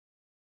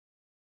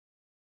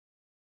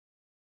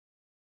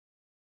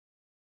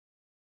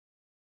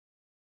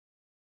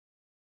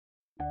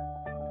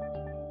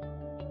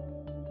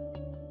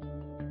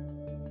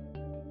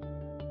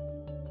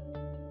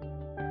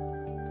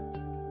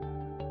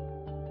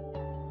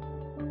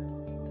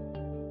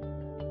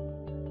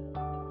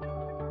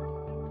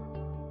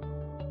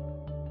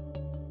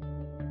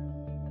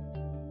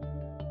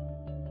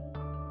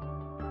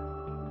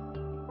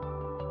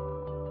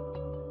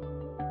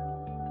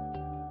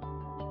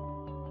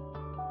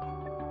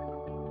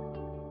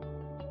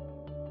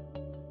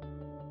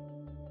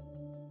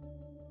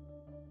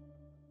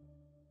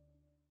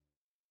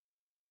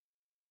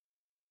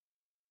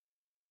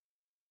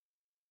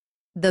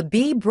The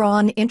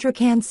Braun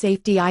Introcan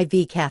Safety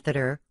IV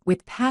Catheter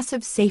with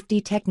passive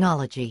safety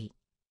technology.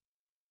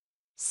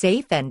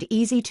 Safe and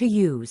easy to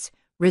use,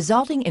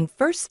 resulting in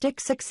first stick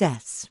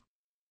success.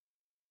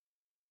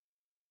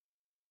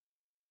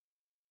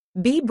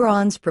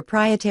 Braun's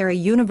proprietary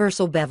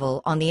universal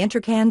bevel on the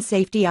Introcan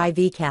Safety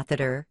IV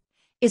Catheter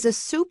is a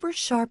super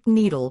sharp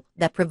needle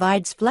that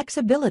provides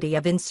flexibility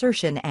of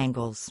insertion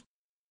angles.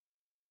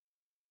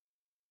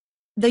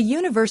 The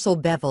universal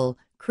bevel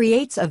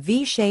creates a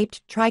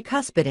V-shaped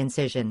tricuspid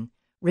incision,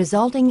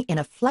 resulting in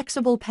a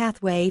flexible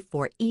pathway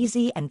for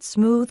easy and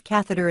smooth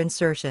catheter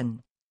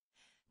insertion.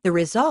 The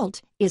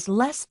result is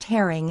less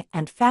tearing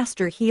and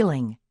faster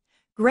healing,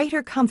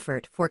 greater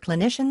comfort for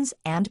clinicians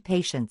and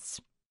patients.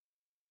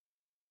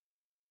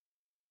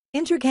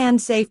 Introcan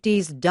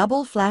Safety's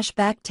double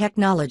flashback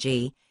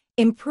technology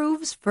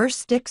improves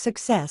first stick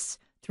success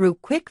through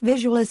quick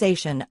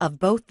visualization of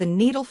both the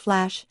needle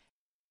flash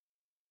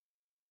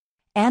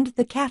and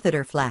the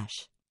catheter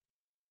flash.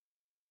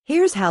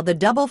 Here's how the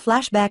double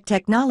flashback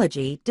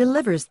technology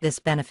delivers this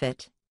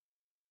benefit.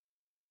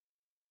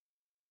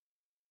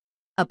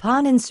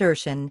 Upon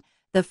insertion,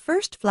 the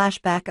first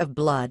flashback of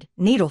blood,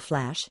 needle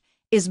flash,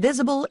 is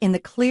visible in the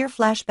clear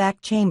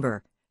flashback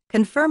chamber,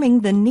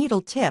 confirming the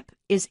needle tip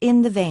is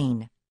in the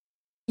vein.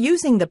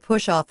 Using the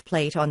push-off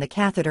plate on the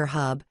catheter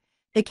hub,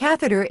 the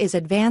catheter is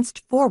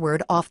advanced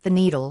forward off the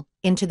needle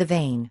into the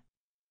vein.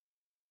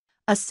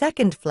 A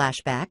second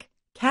flashback,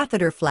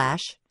 catheter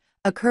flash,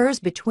 occurs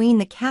between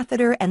the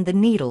catheter and the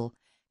needle,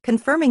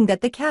 confirming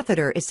that the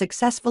catheter is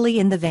successfully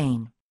in the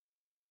vein.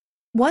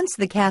 Once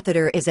the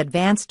catheter is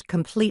advanced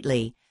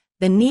completely,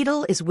 the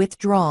needle is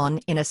withdrawn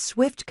in a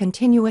swift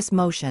continuous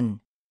motion.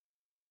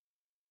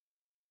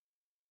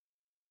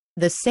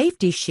 The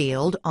safety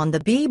shield on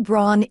the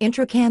Braun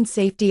Introcan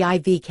Safety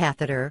IV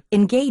catheter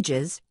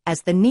engages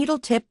as the needle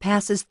tip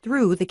passes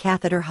through the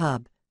catheter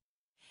hub.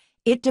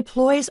 It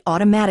deploys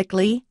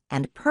automatically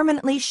and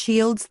permanently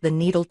shields the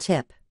needle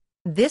tip.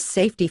 This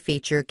safety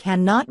feature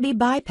cannot be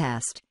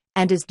bypassed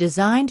and is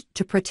designed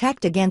to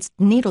protect against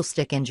needle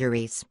stick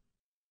injuries.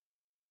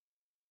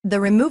 The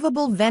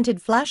removable vented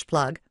flash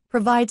plug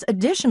provides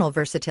additional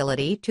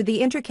versatility to the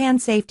Introcan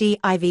Safety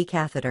IV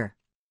catheter.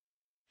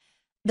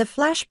 The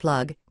flash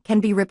plug can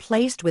be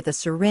replaced with a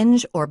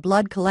syringe or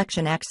blood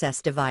collection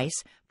access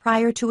device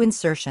prior to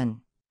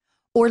insertion,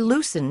 or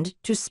loosened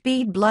to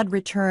speed blood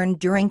return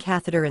during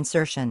catheter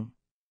insertion.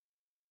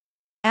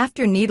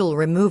 After needle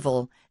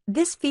removal,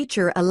 this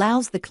feature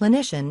allows the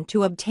clinician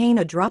to obtain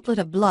a droplet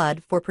of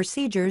blood for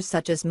procedures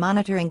such as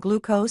monitoring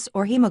glucose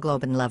or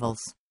hemoglobin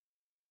levels.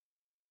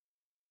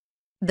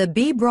 The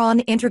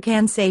Braun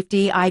Introcan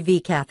Safety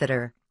IV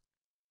catheter.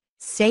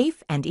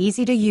 Safe and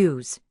easy to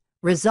use,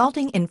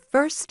 resulting in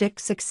first stick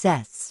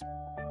success.